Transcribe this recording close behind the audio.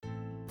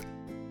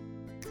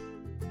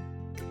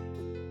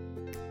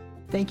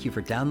Thank you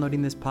for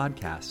downloading this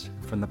podcast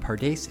from the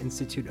Pardes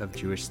Institute of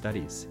Jewish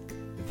Studies.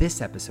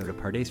 This episode of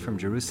Pardes from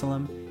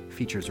Jerusalem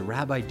features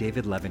Rabbi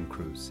David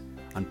Levin-Cruz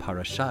on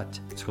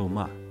Parashat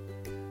Terumah.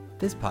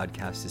 This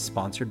podcast is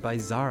sponsored by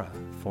Zara,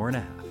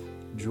 4.5,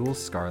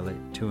 Jules Scarlett,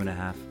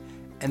 2.5,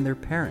 and their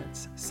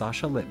parents,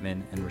 Sasha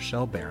Littman and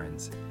Rochelle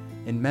Behrens,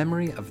 in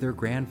memory of their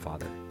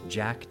grandfather,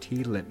 Jack T.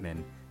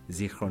 Littman,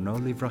 Zichrono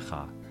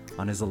Livracha,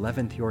 on his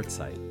 11th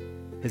yahrzeit.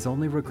 His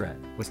only regret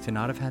was to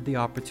not have had the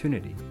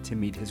opportunity to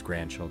meet his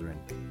grandchildren.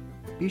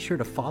 Be sure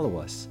to follow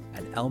us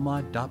at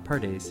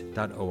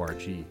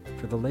elmad.pardes.org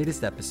for the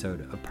latest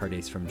episode of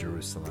Pardes from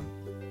Jerusalem.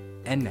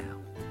 And now,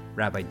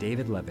 Rabbi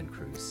David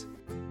Levin-Cruz.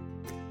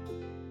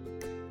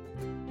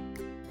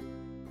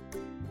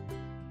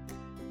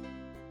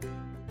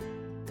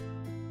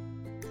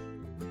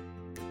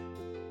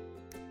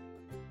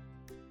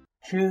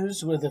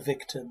 Jews were the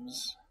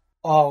victims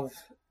of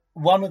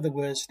one of the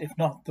worst, if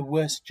not the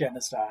worst,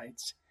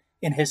 genocides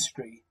in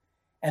history,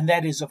 and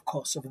that is, of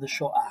course, of the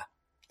Shoah.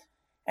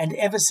 And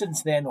ever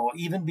since then, or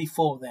even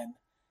before then,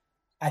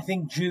 I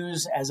think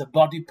Jews as a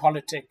body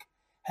politic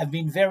have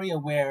been very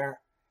aware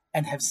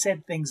and have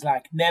said things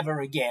like never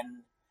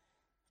again.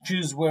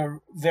 Jews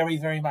were very,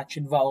 very much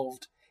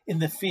involved in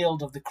the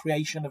field of the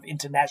creation of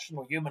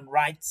international human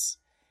rights.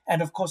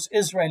 And of course,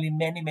 Israel in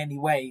many, many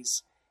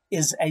ways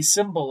is a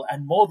symbol,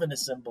 and more than a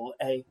symbol,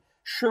 a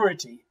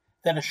surety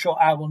that a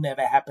Shoah will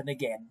never happen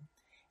again.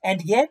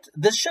 And yet,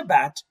 this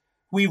Shabbat,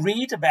 we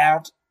read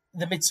about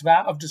the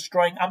mitzvah of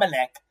destroying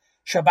Amalek,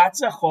 Shabbat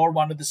Zachor,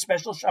 one of the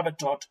special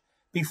Shabbatot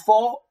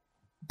before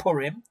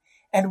Purim,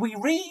 and we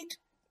read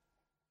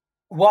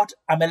what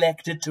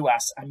Amalek did to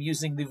us. I'm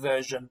using the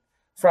version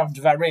from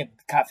Dvarim,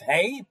 Kaf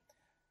Hey.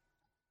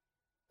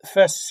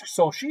 First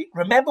Soshi,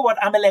 remember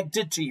what Amalek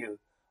did to you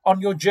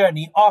on your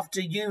journey after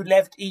you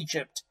left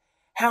Egypt.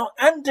 How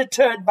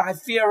undeterred by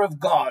fear of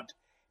God,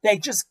 they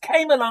just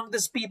came along,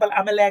 this people,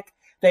 Amalek.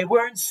 They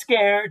weren't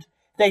scared.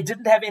 They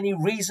didn't have any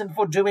reason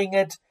for doing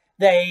it.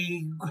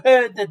 They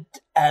heard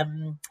that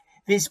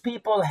these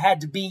people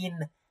had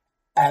been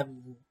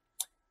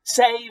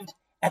saved,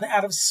 and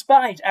out of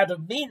spite, out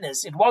of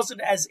meanness, it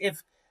wasn't as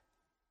if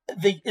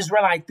the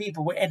Israelite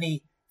people were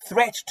any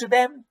threat to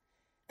them.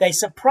 They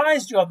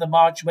surprised you on the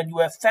march when you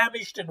were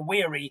famished and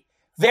weary.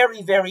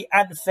 Very, very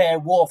unfair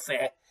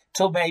warfare.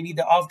 Till maybe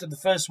after the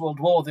First World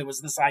War, there was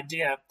this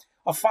idea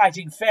of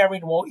fighting fair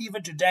in war.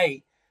 Even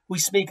today, we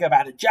speak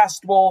about a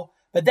just war,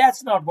 but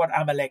that's not what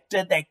Amalek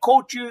did. They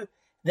caught you.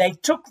 They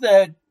took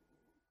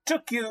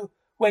you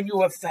when you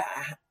were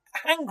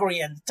hungry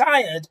and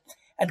tired,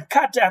 and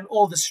cut down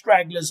all the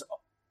stragglers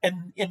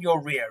in your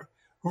rear.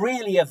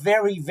 Really a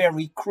very,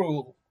 very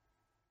cruel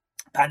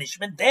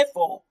punishment.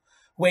 Therefore,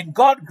 when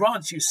God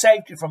grants you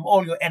safety from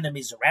all your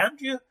enemies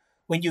around you,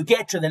 when you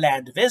get to the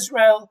land of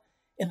Israel,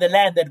 in the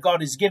land that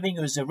God is giving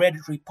you as a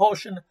hereditary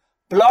portion,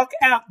 block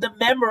out the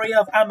memory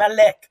of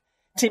Amalek.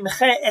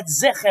 Timche et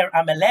zecher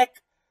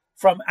Amalek.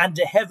 From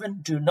under heaven,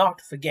 do not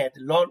forget.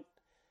 Lo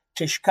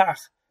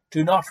tishkach,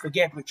 do not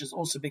forget, which has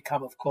also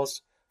become, of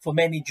course, for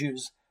many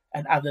Jews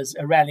and others,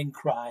 a rallying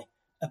cry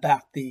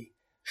about the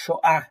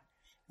Shoah.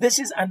 This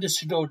is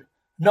understood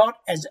not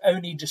as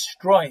only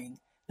destroying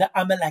the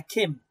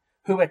Amalekim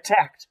who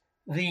attacked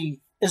the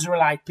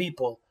Israelite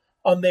people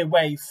on their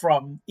way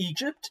from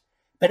Egypt,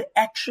 but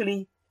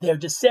actually their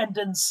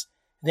descendants,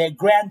 their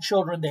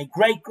grandchildren, their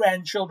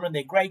great-grandchildren,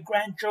 their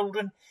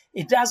great-grandchildren.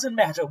 It doesn't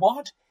matter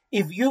what.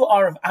 If you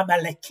are of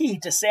Amaleki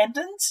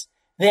descendant,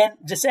 then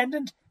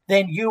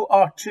you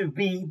are to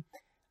be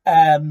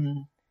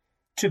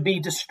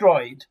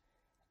destroyed.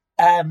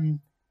 The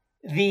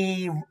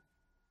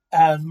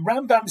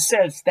Ramban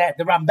says that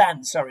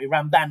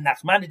Ramban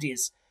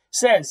Nachmanides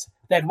says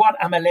that what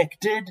Amalek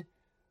did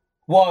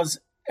was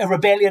a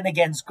rebellion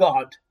against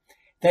God.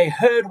 They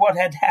heard what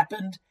had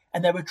happened,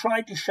 and they were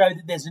trying to show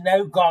that there's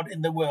no God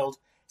in the world,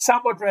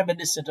 somewhat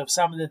reminiscent of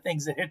some of the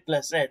things that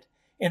Hitler said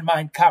in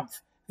Mein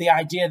Kampf, the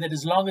idea that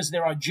as long as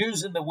there are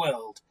Jews in the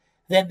world,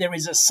 then there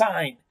is a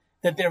sign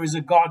that there is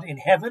a God in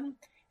heaven.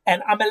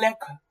 And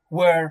Amalek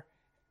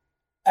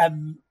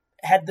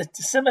had the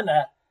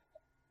similar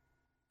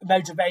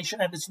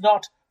motivation, and it's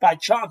not by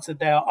chance that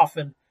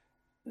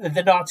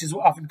the Nazis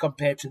were often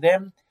compared to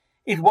them.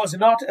 It was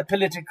not a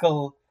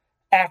political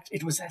act.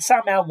 It was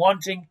somehow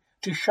wanting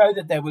to show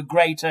that they were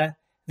greater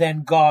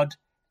than God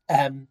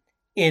in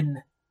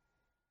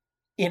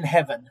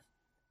heaven.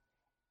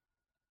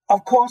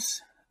 Of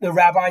course, the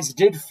rabbis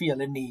did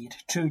feel a need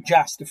to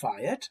justify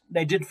it.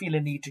 They did feel a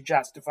need to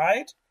justify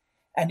it.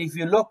 And if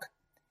you look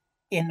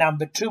in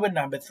number 2 and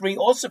number 3,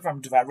 also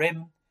from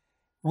Dvarim,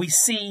 we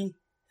see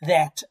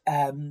that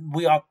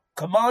we are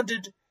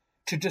commanded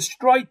to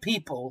destroy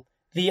people,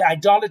 the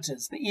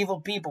idolaters, the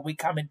evil people we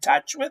come in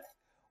touch with.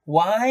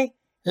 Why?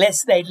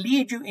 Lest they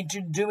lead you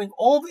into doing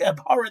all the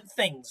abhorrent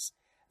things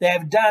they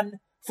have done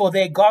for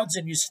their gods,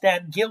 and you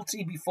stand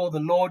guilty before the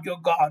Lord your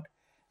God.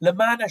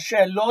 Leman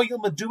asher lo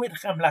yilmedu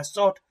etchem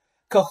lasot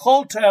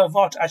kechol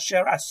te'avot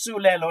asher asu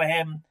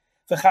le'Elohem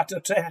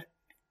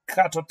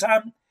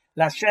v'chatotam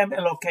L'Hashem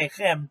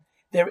Elokeichem,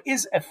 There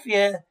is a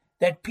fear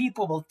that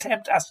people will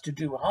tempt us to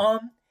do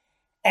harm.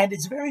 And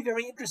it's very,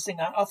 very interesting.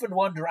 I often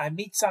wonder,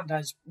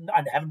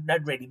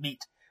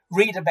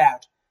 read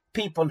about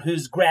people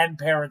whose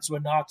grandparents were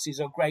Nazis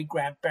or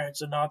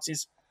great-grandparents were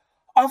Nazis.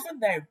 Often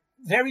they're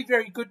very,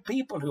 very good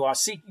people who are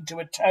seeking to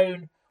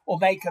atone or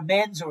make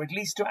amends or at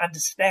least to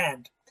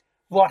understand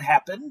what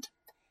happened.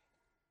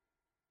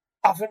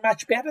 Often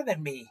much better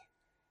than me.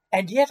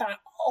 And yet I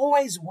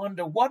always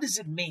wonder, what does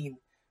it mean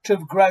to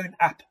have grown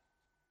up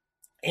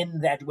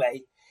in that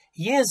way?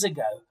 Years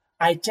ago,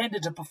 I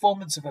attended a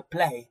performance of a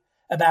play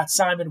about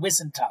Simon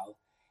Wiesenthal,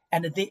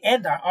 and at the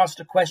end I asked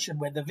a question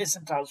whether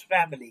Wiesenthal's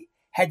family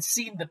had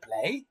seen the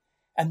play,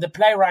 and the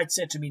playwright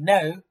said to me,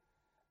 no,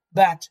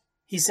 but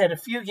he said, a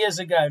few years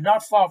ago,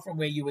 not far from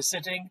where you were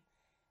sitting,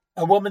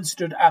 a woman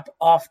stood up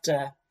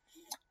after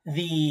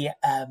the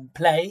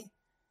play,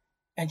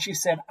 and she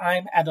said,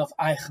 I'm Adolf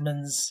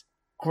Eichmann's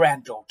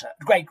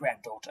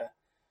great-granddaughter.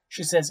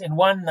 She says, in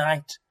one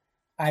night,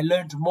 I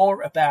learned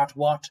more about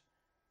what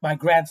my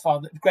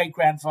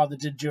great-grandfather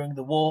did during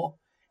the war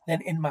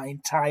than in my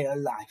entire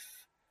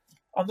life.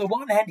 On the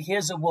one hand,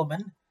 here's a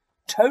woman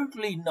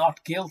totally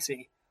not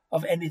guilty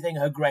of anything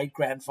her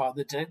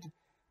great-grandfather did,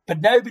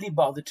 but nobody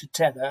bothered to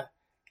tell her,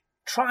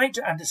 trying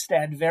to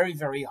understand very,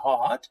 very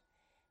hard.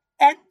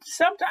 And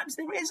sometimes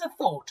there is a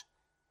thought,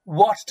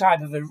 what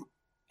type of an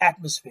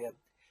atmosphere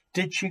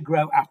did she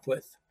grow up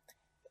with?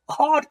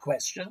 Hard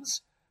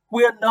questions.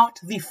 We're not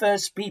the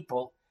first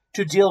people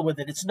to deal with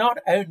it. It's not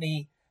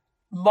only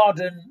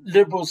modern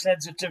liberal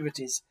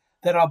sensitivities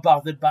that are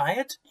bothered by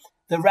it.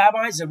 The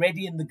rabbis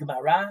already in the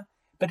Gemara,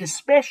 but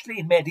especially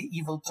in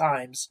medieval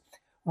times,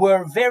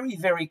 were very,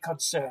 very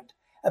concerned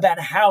about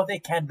how there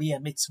can be a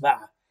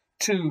mitzvah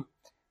to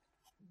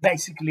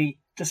basically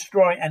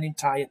destroy an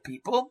entire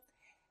people.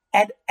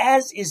 And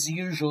as is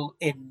usual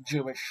in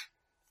Jewish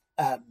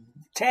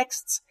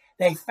texts,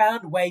 they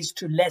found ways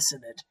to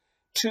lessen it,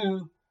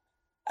 to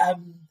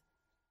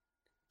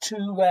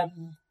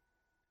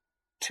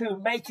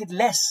make it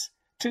less,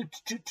 to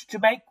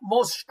make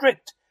more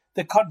strict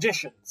the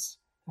conditions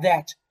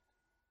that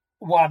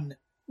one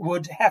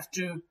would have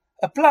to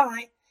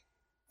apply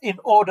in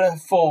order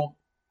for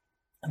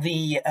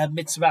the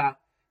mitzvah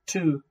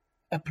to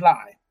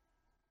apply.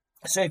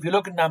 So if you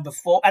look at number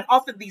 4, and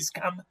often these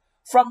come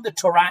from the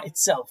Torah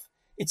itself.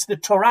 It's the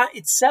Torah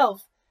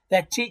itself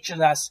that teaches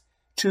us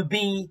to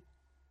be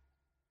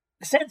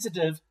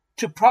sensitive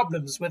to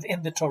problems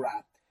within the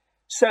Torah.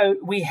 So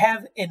we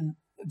have in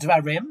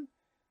Dvarim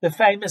the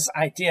famous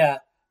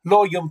idea,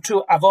 lo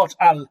yumtu avot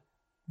al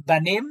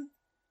banim,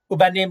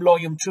 ubanim lo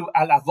yumtu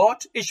al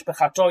avot, ish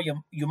bechato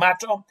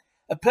yumato.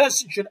 A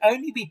person should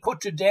only be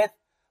put to death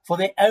for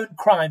their own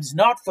crimes,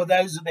 not for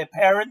those of their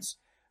parents,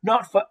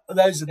 not for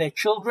those of their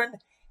children.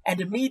 And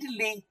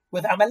immediately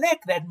with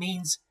Amalek, that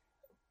means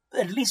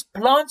at least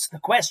plants the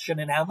question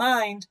in our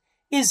mind,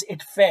 is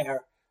it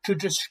fair to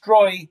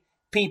destroy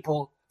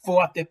people for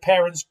what their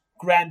parents,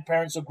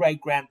 grandparents, or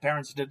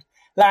great-grandparents did,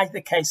 like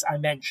the case I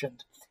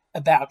mentioned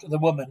about the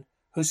woman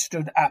who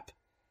stood up.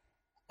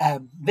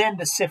 Then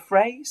the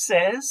Sifrei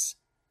says,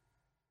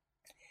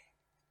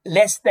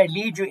 lest they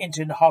lead you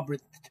into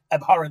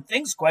abhorrent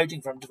things,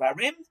 quoting from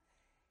Dvarim,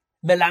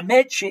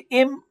 melamed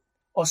she'im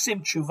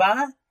osim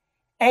tshuva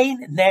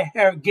ein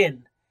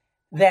nehergin,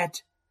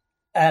 that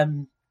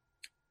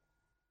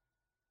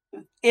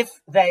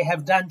if they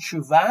have done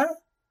tshuva,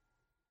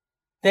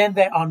 then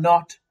they are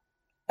not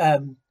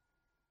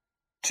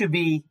to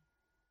be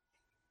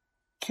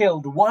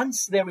killed.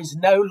 Once there is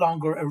no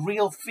longer a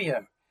real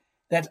fear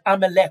that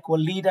Amalek will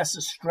lead us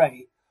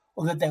astray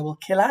or that they will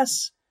kill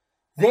us,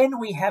 then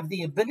we have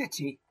the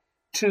ability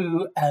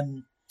to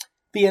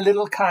be a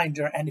little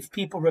kinder, and if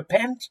people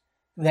repent,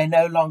 they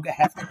no longer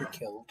have to be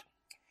killed.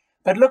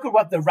 But look at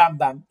what the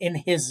Rambam in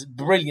his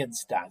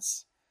brilliance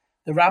does.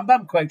 The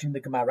Rambam, quoting the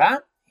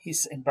Gemara,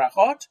 he's in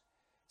Brachot,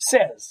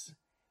 says,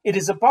 it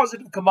is a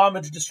positive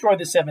commandment to destroy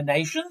the 7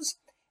 nations,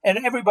 and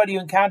everybody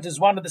who encounters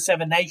one of the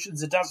 7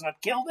 nations that does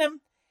not kill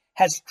them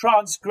has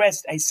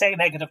transgressed a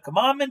negative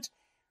commandment.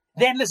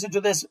 Then listen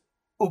to this,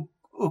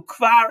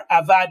 ukvar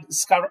avad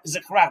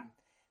zikram.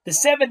 The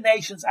 7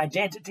 nations'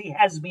 identity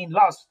has been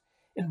lost.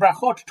 In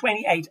Brachot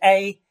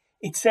 28a,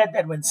 it said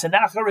that when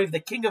Sennacherib, the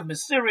king of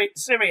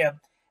Syria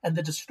and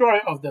the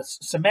destroyer of the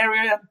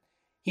Samaria,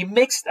 he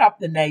mixed up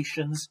the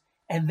nations,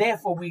 and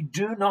therefore we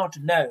do not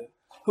know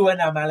who an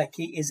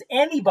Amaleki is.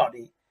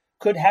 Anybody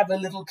could have a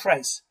little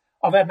trace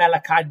of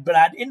Amalekite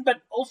blood in,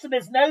 but also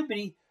there's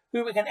nobody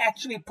who we can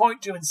actually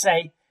point to and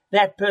say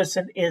that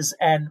person is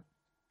an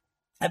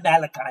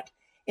Amalekite.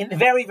 In a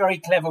very, very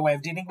clever way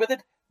of dealing with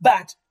it,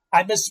 but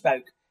I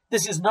misspoke.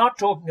 This is not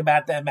talking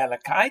about the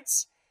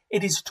Amalekites.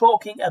 It is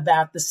talking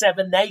about the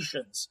 7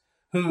 nations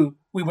who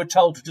we were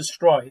told to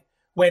destroy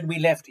when we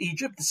left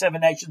Egypt, the 7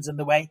 nations in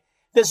the way.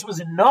 This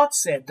was not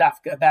said,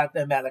 Dafka, about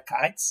the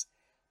Amalekites.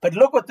 But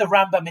look what the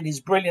Rambam in his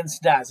brilliance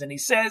does. And he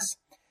says,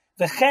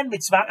 V'chen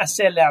mitzvah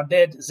aseh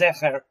le'abed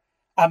zecher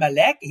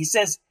Amalek. He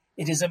says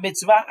it is a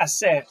mitzvah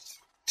aseh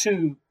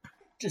to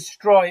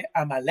destroy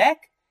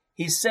Amalek.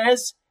 He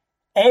says,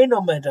 It's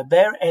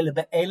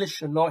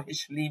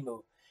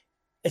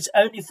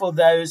only for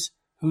those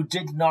who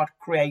did not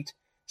create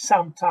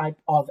some type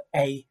of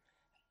a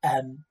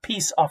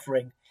peace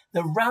offering.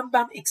 The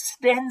Rambam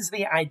extends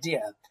the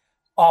idea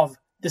of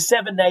the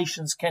 7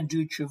 nations can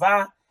do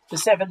tshuva. The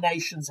 7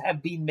 nations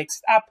have been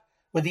mixed up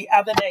with the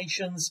other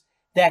nations,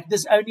 that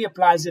this only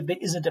applies if there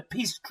isn't a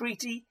peace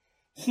treaty.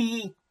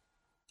 The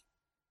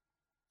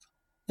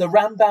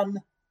Rambam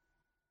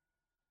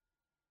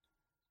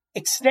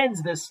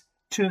extends this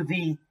to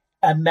the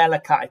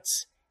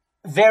Amalekites.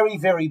 Very,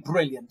 very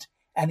brilliant.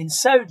 And in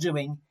so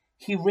doing,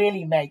 he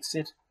really makes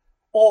it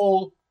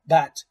all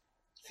but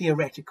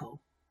theoretical.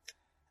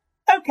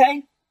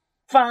 Okay,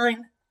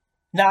 fine,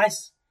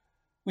 nice.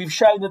 We've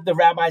shown that the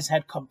rabbis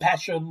had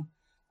compassion.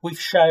 We've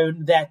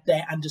shown that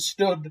they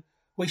understood.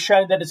 We've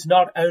shown that it's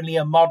not only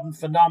a modern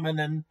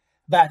phenomenon,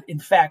 but in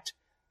fact,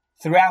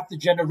 throughout the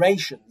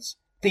generations,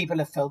 people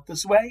have felt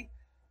this way.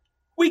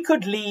 We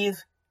could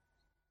leave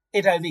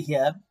it over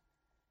here,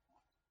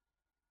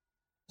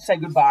 say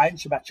goodbye and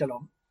Shabbat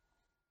Shalom.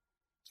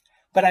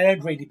 But I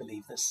don't really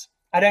believe this.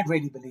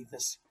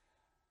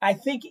 I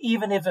think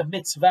even if a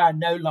mitzvah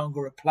no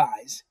longer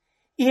applies,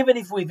 even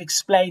if we've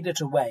explained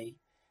it away,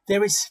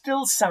 there is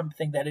still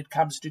something that it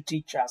comes to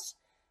teach us.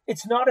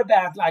 It's not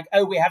about like,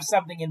 oh, we have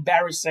something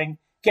embarrassing,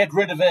 get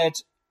rid of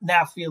it,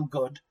 now feel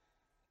good.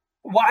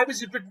 Why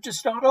was it written to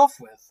start off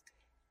with?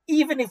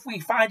 Even if we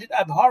find it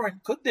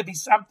abhorrent, could there be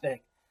something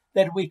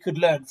that we could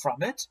learn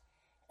from it?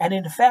 And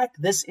in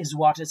fact, this is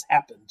what has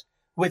happened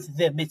with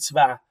the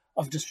mitzvah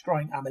of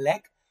destroying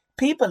Amalek.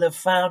 People have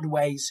found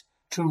ways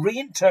to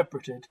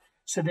reinterpret it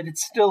so that it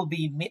still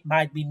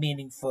might be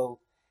meaningful.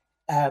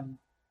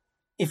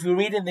 If you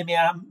read in the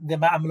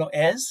Ma'am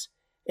Lo'ez,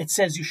 it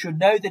says you should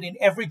know that in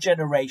every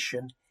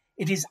generation,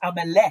 it is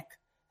Amalek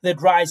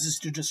that rises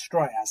to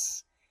destroy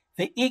us.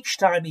 For each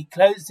time he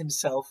clothes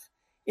himself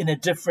in a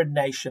different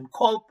nation.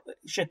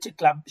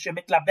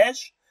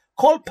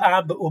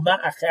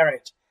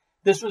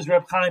 This was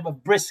Reb Chaim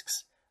of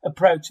Brisk's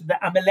approach.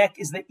 The Amalek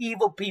is the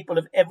evil people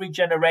of every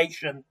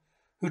generation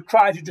who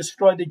try to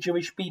destroy the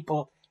Jewish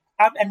people.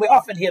 And we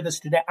often hear this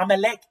today.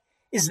 Amalek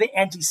is the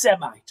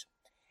anti-Semite.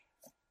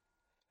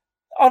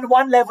 On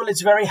one level,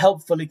 it's very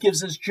helpful. It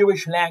gives us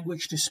Jewish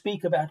language to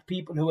speak about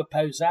people who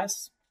oppose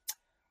us.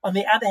 On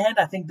the other hand,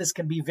 I think this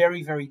can be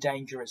very, very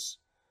dangerous.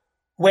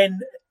 When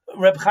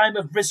Reb Chaim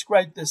of Brisk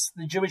wrote this,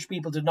 the Jewish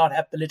people did not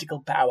have political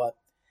power.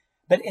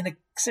 But in a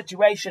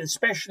situation,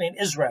 especially in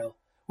Israel,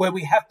 where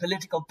we have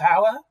political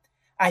power,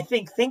 I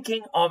think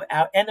thinking of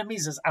our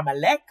enemies as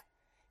Amalek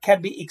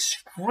can be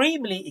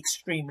extremely,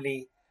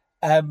 extremely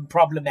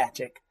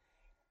problematic.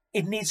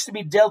 It needs to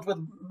be dealt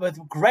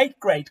with great,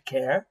 great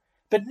care.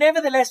 But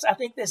nevertheless, I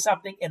think there's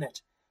something in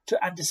it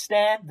to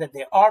understand that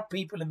there are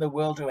people in the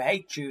world who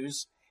hate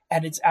Jews,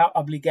 and it's our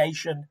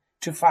obligation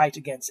to fight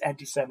against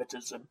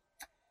anti-Semitism.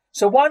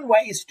 So one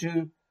way is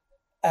to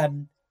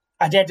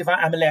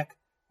identify Amalek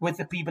with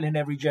the people in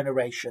every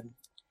generation.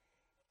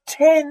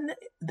 10,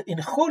 in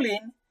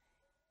Chulin,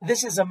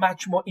 this is a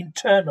much more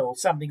internal,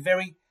 something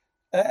very,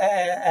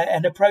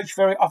 an approach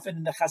very often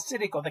in the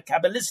Hasidic or the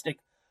Kabbalistic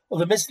or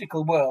the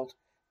mystical world.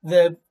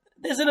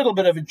 There's a little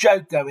bit of a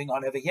joke going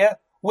on over here.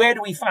 Where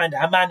do we find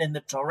Haman in the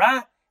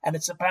Torah? And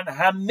it's upon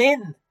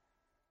Hamin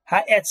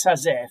ha'etz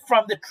hazeh,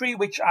 from the tree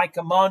which I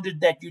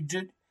commanded that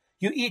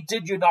you eat,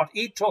 did you not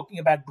eat? Talking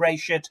about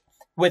Breshit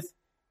with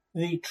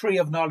the tree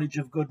of knowledge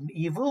of good and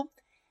evil.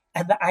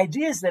 And the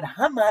idea is that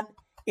Haman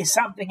is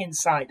something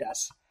inside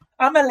us.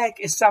 Amalek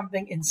is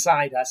something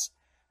inside us.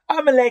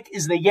 Amalek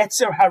is the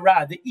Yetzer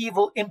Hara, the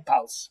evil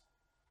impulse.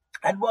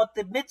 And what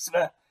the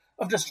mitzvah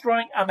of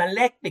destroying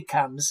Amalek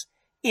becomes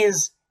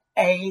is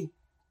a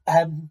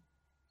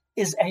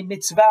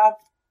mitzvah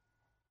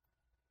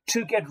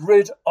to get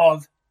rid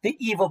of the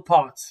evil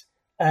parts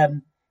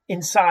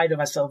inside of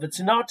ourselves.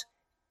 It's not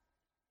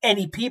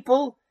any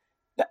people,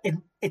 but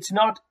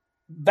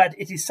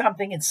it is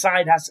something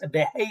inside us, a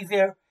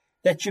behavior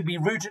that should be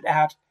rooted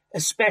out,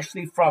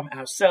 especially from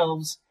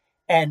ourselves.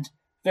 And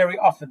very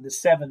often the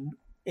 7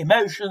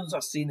 emotions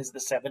are seen as the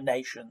 7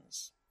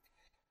 nations.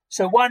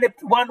 So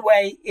one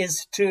way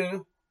is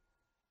to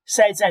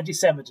say it's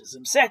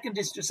anti-Semitism. Second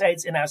is to say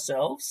it's in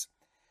ourselves.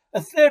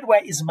 A third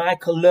way is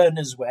Michael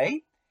Lerner's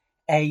way,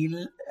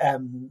 a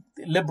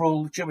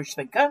liberal Jewish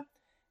thinker,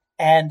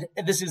 and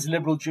this is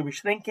liberal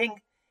Jewish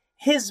thinking.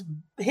 His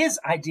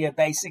idea,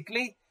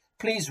 basically,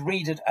 please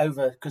read it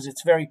over because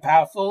it's very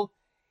powerful.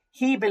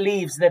 He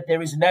believes that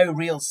there is no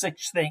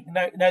such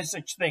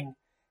thing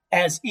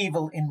as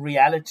evil in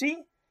reality,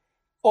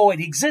 or it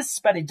exists,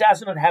 but it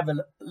does not have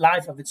a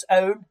life of its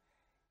own.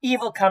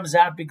 Evil comes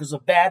out because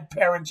of bad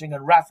parenting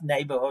and rough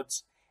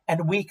neighborhoods,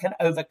 and we can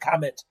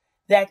overcome it.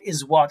 That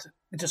is what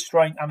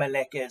destroying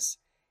Amalek is.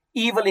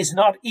 Evil is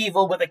not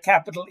evil with a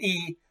capital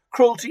E.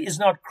 Cruelty is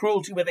not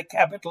cruelty with a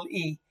capital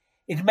E.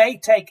 It may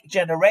take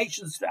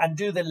generations to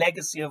undo the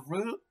legacy of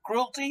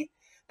cruelty,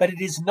 but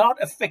it is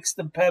not a fixed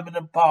and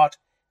permanent part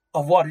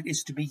of what it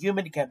is to be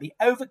human. It can be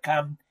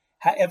overcome,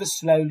 however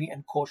slowly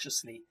and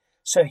cautiously.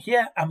 So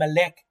here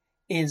Amalek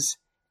is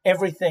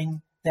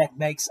everything that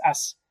makes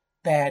us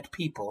bad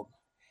people.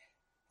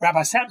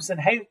 Rabbi Samson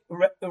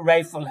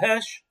Raphael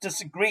Hirsch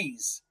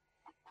disagrees.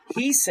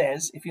 He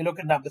says, if you look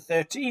at number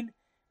 13,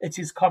 it's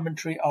his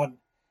commentary on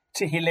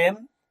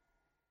Tehillim,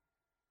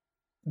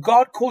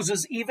 God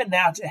causes even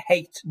now to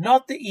hate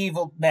not the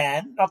evil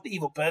man, not the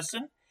evil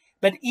person,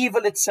 but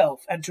evil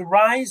itself, and to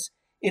rise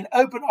in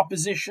open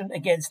opposition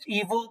against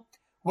evil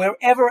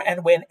wherever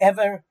and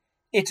whenever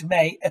it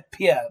may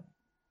appear.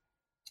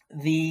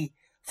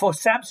 For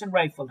Samson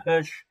Raphael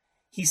Hirsch,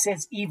 he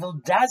says evil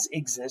does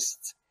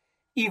exist,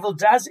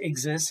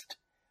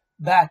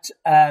 but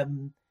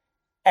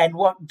and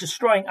what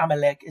destroying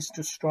Amalek is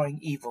destroying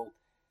evil.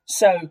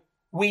 So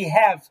we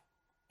have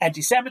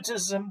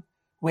anti-Semitism,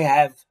 we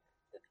have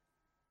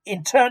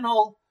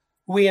internal,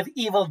 we have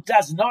evil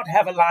does not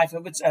have a life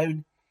of its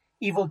own.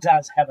 Evil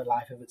does have a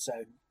life of its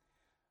own.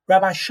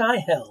 Rabbi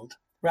Scheiheld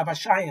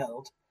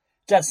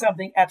does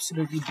something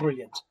absolutely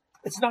brilliant.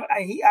 It's not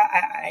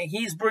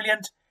he's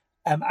brilliant.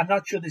 I'm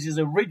not sure this is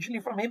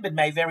originally from him, but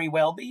may very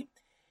well be.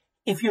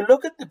 If you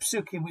look at the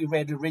psukim we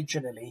read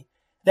originally,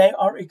 they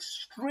are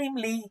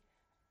extremely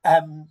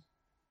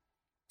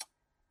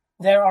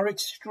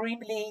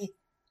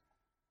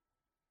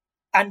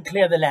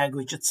unclear, the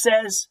language. It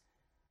says,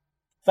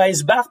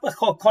 the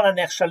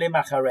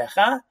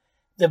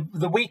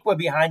weak were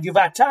behind you,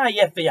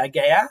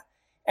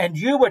 and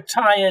you were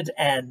tired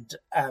and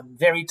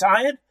very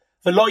tired,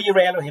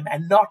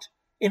 and not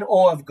in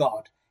awe of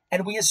God.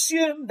 And we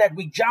assume that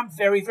we jump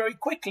very, very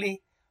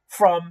quickly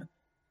from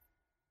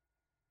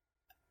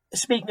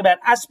speaking about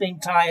us being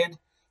tired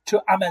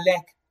to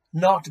Amalek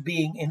not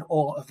being in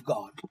awe of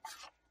God.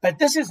 But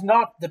this is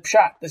not the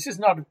pshat. This is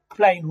not a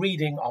plain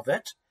reading of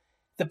it.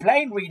 The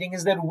plain reading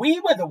is that we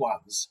were the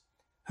ones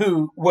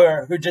who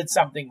did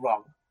something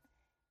wrong.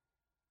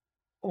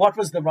 What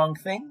was the wrong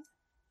thing?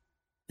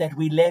 That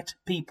we let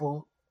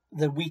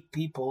the weak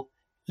people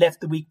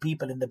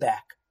in the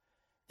back.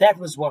 That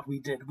was what we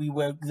did. We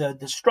were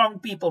the strong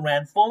people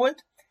ran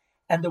forward,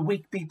 and the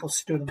weak people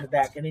stood in the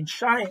back. And in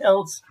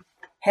Shaiheld's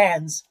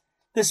hands,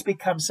 this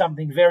becomes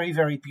something very,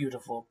 very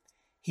beautiful.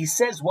 He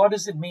says, what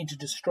does it mean to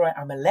destroy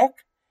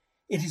Amalek?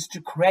 It is to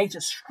create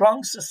a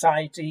strong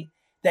society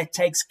that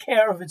takes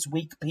care of its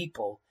weak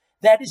people.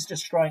 That is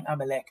destroying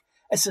Amalek.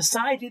 A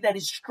society that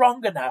is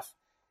strong enough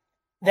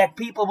that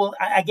people will,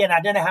 again, I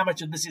don't know how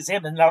much of this is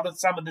him, and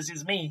some of this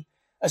is me,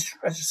 a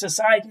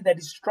society that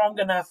is strong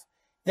enough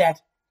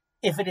that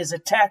if it is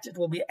attacked, it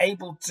will be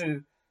able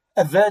to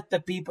avert the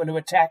people who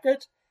attack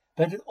it,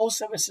 but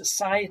also a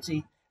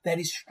society that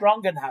is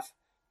strong enough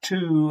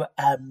to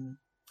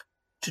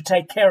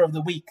take care of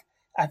the weak.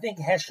 I think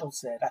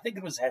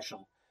it was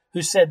Heschel,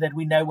 who said that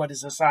we know what a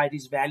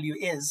society's value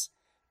is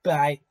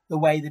by the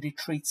way that it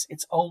treats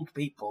its old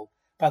people,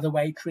 by the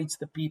way it treats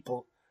the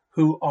people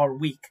who are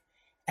weak.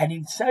 And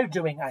in so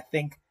doing, I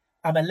think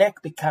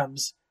Amalek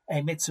becomes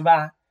a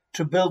mitzvah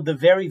to build the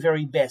very,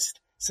 very best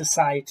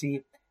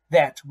society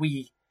that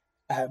we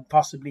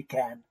possibly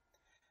can.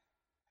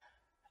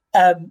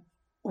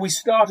 We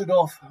started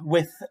off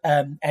with,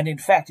 and in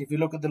fact, if you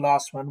look at the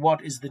last one,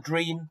 what is the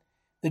dream?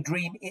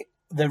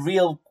 The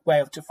real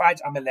way to fight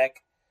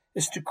Amalek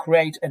is to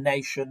create a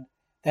nation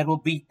that will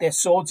beat their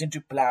swords into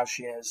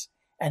plowshares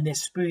and their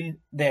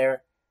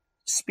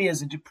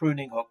spears into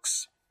pruning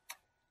hooks.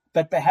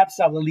 But perhaps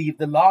I will leave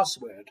the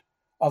last word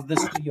of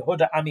this to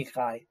Yehuda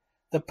Amichai,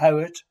 the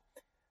poet,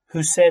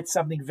 who said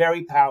something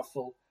very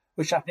powerful,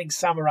 which I think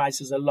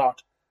summarizes a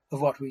lot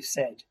of what we've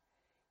said.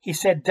 He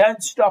said,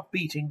 don't stop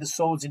beating the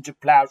swords into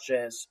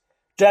plowshares.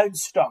 Don't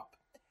stop.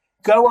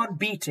 Go on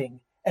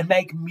beating and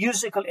make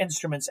musical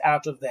instruments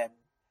out of them.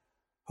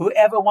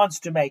 Whoever wants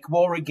to make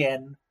war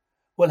again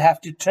will have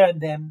to turn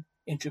them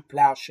into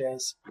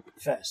plowshares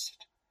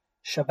first.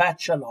 Shabbat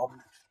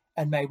Shalom,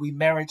 and may we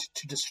merit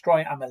to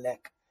destroy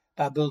Amalek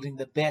by building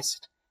the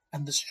best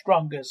and the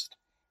strongest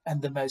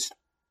and the most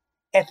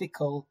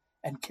ethical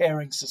and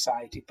caring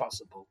society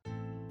possible.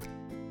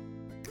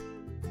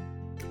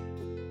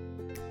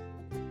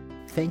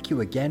 Thank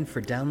you again for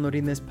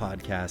downloading this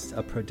podcast,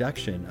 a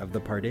production of the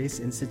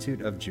Pardes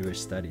Institute of Jewish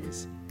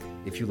Studies.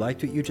 If you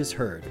liked what you just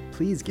heard,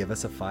 please give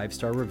us a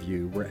 5-star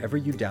review wherever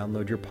you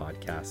download your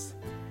podcasts.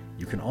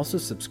 You can also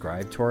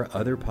subscribe to our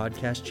other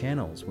podcast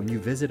channels when you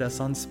visit us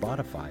on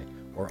Spotify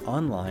or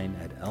online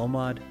at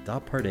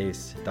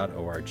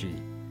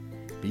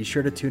elmad.pardes.org. Be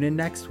sure to tune in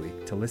next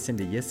week to listen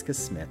to Yiska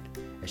Smith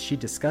as she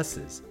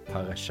discusses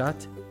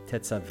Parashat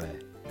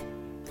Tetzaveh.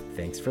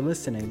 Thanks for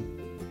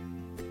listening.